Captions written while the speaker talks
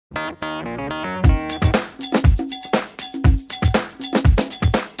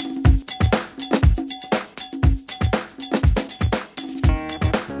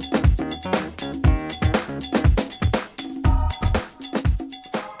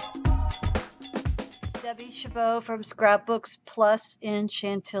Debbie Chabot from Scrapbooks Plus in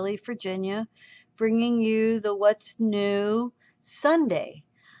Chantilly, Virginia, bringing you the What's New Sunday.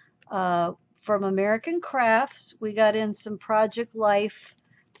 From American Crafts, we got in some Project Life,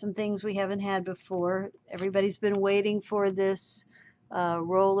 some things we haven't had before. Everybody's been waiting for this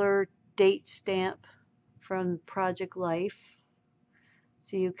roller date stamp from Project Life,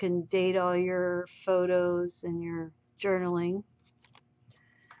 so you can date all your photos and your journaling.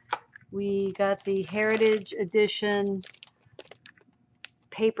 We got the Heritage Edition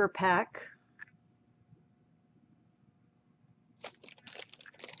paper pack.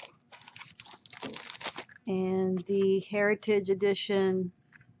 And the Heritage Edition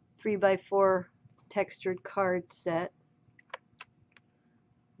 3x4 textured card set.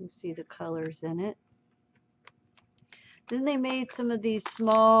 You can see the colors in it. Then they made some of these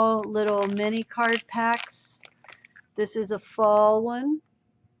small little mini card packs. This is a fall one.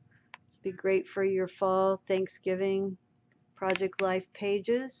 This would be great for your fall Thanksgiving Project Life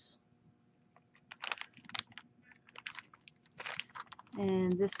pages.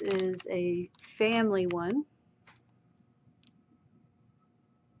 And this is a family one.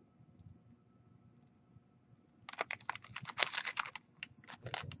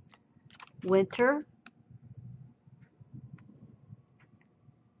 Winter.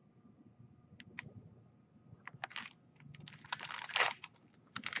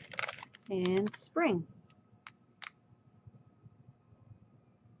 And spring.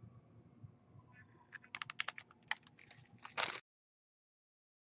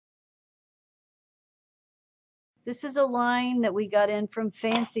 This is a line that we got in from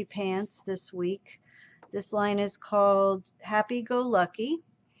Fancy Pants this week. This line is called Happy Go Lucky.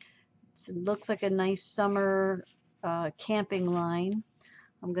 It looks like a nice summer camping line.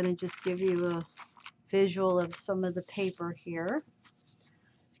 I'm going to just give you a visual of some of the paper here.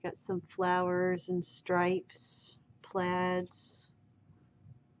 It's got some flowers and stripes, plaids.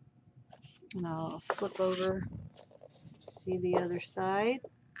 And I'll flip over, see the other side.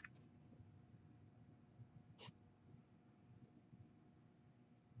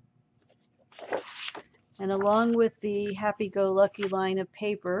 And along with the Happy-Go-Lucky line of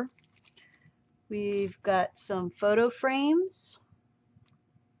paper, we've got some photo frames.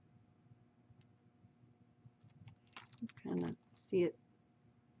 Kind of see it.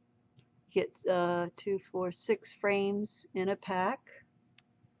 Get 2, 4, 6 frames in a pack.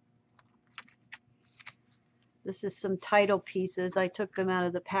 This is some title pieces. I took them out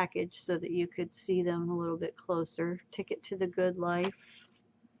of the package so that you could see them a little bit closer. Ticket to the Good Life.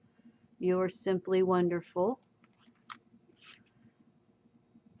 You're Simply Wonderful.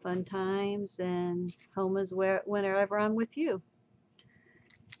 Fun Times, and Home is Whenever I'm With You.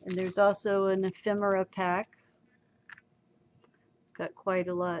 And there's also an ephemera pack. It's got quite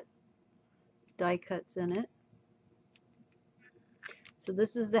a lot die cuts in it. So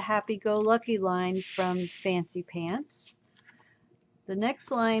this is the Happy-Go-Lucky line from Fancy Pants. The next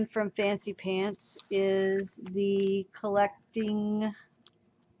line from Fancy Pants is the Collecting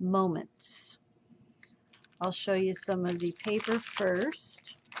Moments. I'll show you some of the paper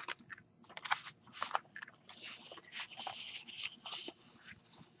first.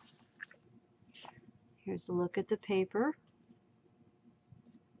 Here's a look at the paper.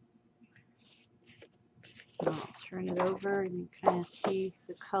 I'll turn it over and you kind of see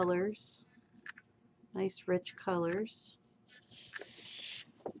the colors. Nice rich colors.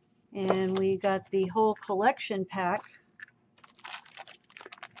 And we got the whole collection pack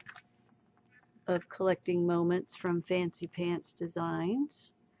of Collecting Moments from Fancy Pants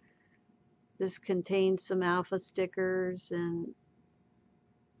Designs. This contains some alpha stickers and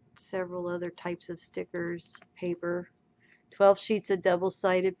several other types of stickers, paper, 12 sheets of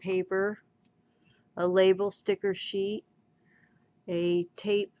double-sided paper, a label sticker sheet, a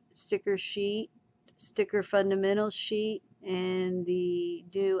tape sticker sheet, sticker fundamental sheet, and the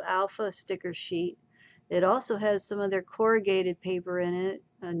new alpha sticker sheet. It also has some of their corrugated paper in it,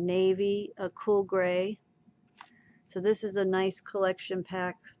 a navy, a cool gray. So this is a nice collection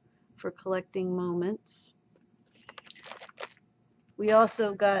pack for collecting moments. We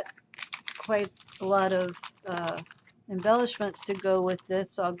also got quite a lot of embellishments to go with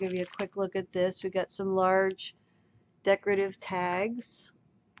this, so I'll give you a quick look at this. We got some large decorative tags.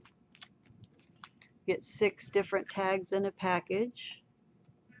 You get 6 different tags in a package.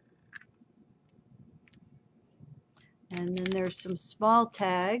 And then there's some small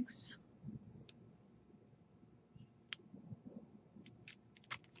tags.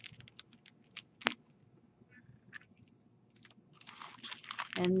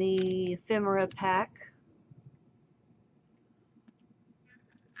 And the ephemera pack.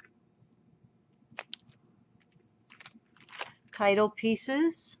 title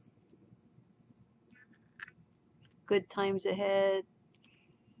pieces. Good Times Ahead.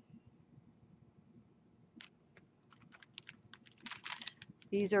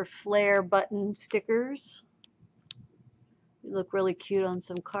 These are flare button stickers. They look really cute on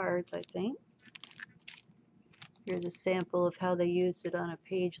some cards, I think. Here's a sample of how they used it on a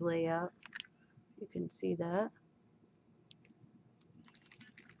page layout. You can see that.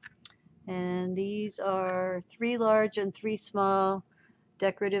 And these are 3 large and 3 small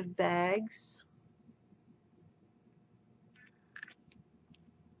decorative bags.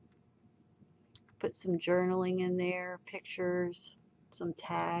 Put some journaling in there, pictures, some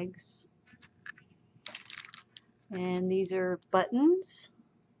tags. And these are buttons,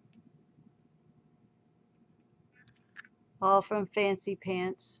 all from Fancy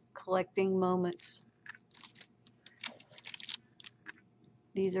Pants, collecting moments.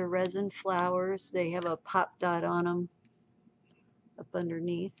 These are resin flowers. They have a pop dot on them up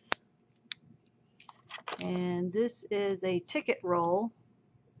underneath. And this is a ticket roll.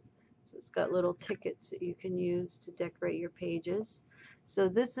 So it's got little tickets that you can use to decorate your pages. So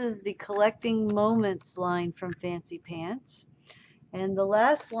this is the Collecting Moments line from Fancy Pants. And the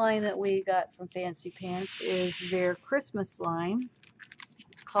last line that we got from Fancy Pants is their Christmas line.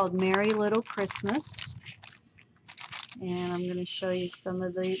 It's called Merry Little Christmas. And I'm going to show you some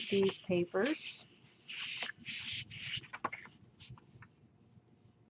of these papers.